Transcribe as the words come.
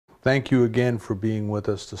Thank you again for being with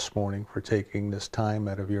us this morning, for taking this time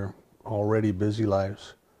out of your already busy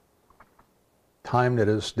lives, time that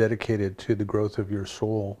is dedicated to the growth of your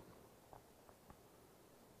soul,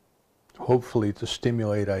 hopefully to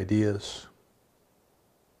stimulate ideas,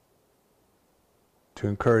 to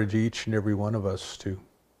encourage each and every one of us to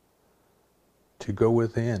go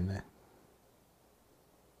within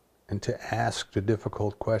and to ask the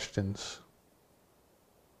difficult questions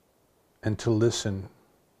and to listen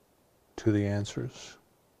to the answers.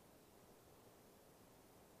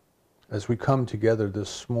 As we come together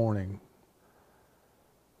this morning,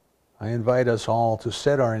 I invite us all to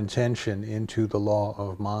set our intention into the law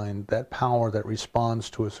of mind, that power that responds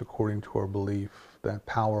to us according to our belief, that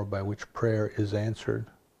power by which prayer is answered.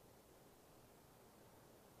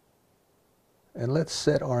 And let's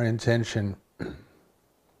set our intention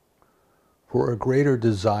for a greater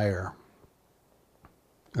desire,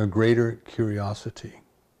 a greater curiosity,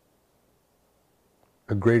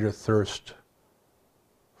 a greater thirst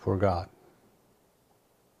for God.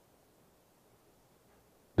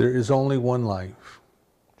 There is only one life,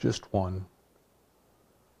 just one.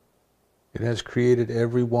 It has created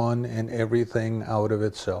everyone and everything out of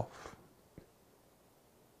itself.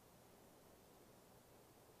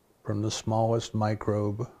 From the smallest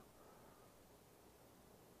microbe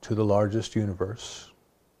to the largest universe.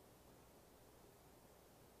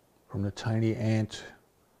 From the tiny ant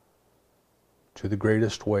to the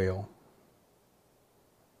greatest whale.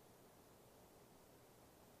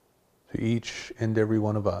 To each and every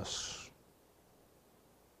one of us.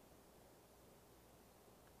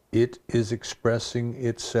 It is expressing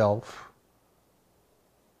itself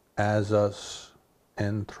as us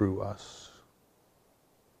and through us.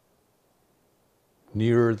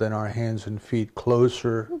 Nearer than our hands and feet,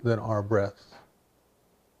 closer than our breath.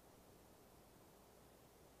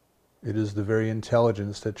 It is the very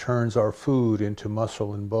intelligence that turns our food into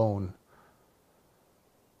muscle and bone,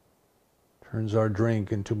 turns our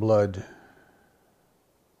drink into blood,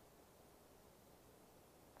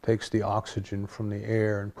 takes the oxygen from the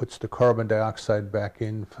air and puts the carbon dioxide back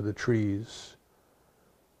in for the trees.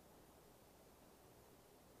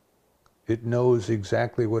 It knows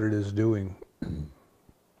exactly what it is doing.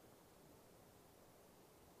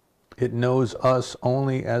 It knows us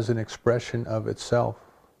only as an expression of itself.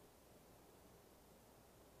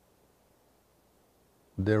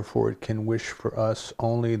 Therefore, it can wish for us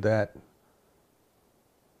only that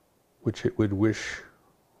which it would wish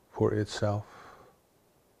for itself.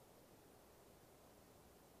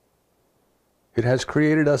 It has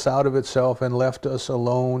created us out of itself and left us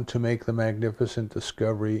alone to make the magnificent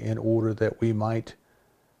discovery in order that we might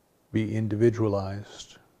be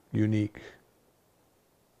individualized, unique.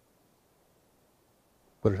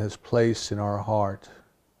 But it has placed in our heart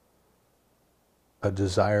a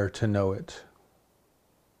desire to know it.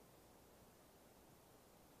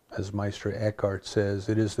 As Meister Eckhart says,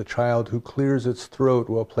 it is the child who clears its throat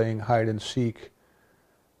while playing hide and seek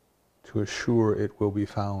to assure it will be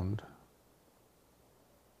found.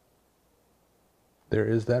 There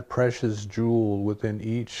is that precious jewel within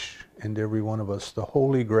each and every one of us, the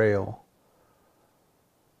Holy Grail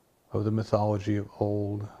of the mythology of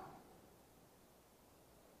old.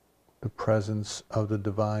 The presence of the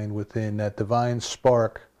divine within, that divine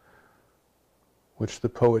spark which the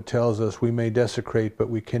poet tells us we may desecrate but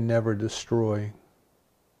we can never destroy.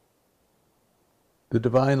 The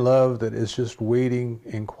divine love that is just waiting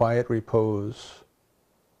in quiet repose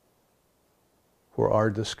for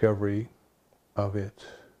our discovery of it.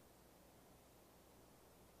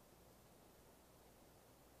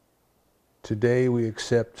 Today we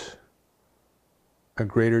accept a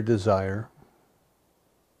greater desire,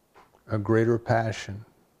 a greater passion,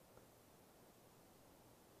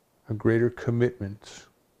 a greater commitment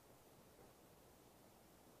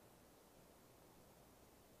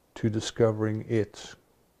to discovering it,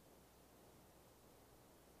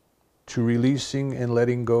 to releasing and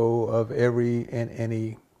letting go of every and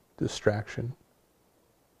any distraction,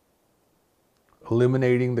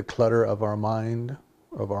 eliminating the clutter of our mind,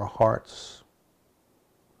 of our hearts,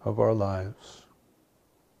 of our lives,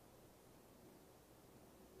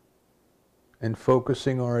 and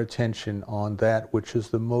focusing our attention on that which is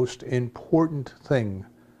the most important thing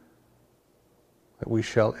that we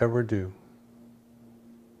shall ever do.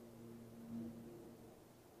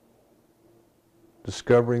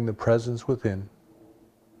 Discovering the presence within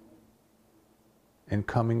and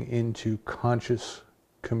coming into conscious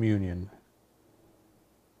communion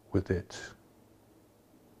with it.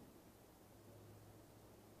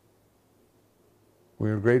 We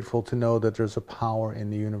are grateful to know that there's a power in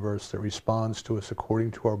the universe that responds to us according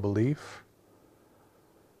to our belief,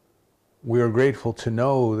 We are grateful to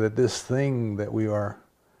know that this thing that we are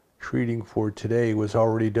treating for today was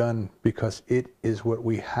already done, because it is what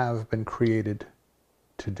we have been created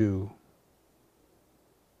to do.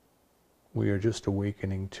 We are just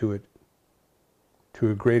awakening to it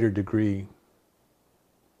to a greater degree,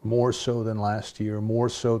 more so than last year, more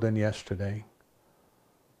so than yesterday,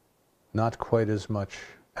 not quite as much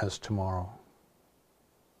as tomorrow.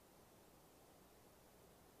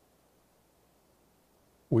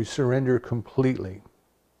 We surrender completely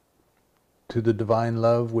to the divine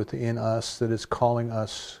love within us that is calling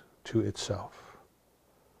us to itself.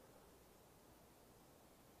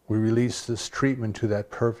 We release this treatment to that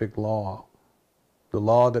perfect law, the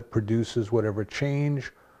law that produces whatever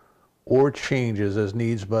change or changes as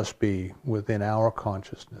needs must be within our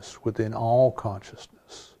consciousness, within all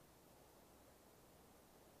consciousness,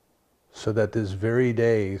 so that this very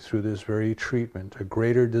day, through this very treatment, a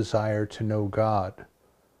greater desire to know God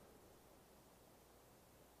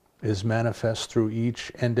is manifest through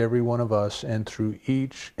each and every one of us, and through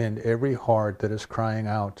each and every heart that is crying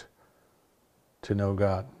out to know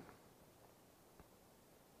God.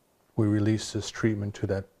 We release this treatment to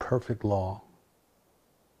that perfect law,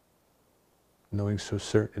 knowing so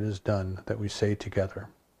certain it is done that we say together,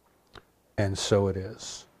 and so it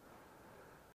is.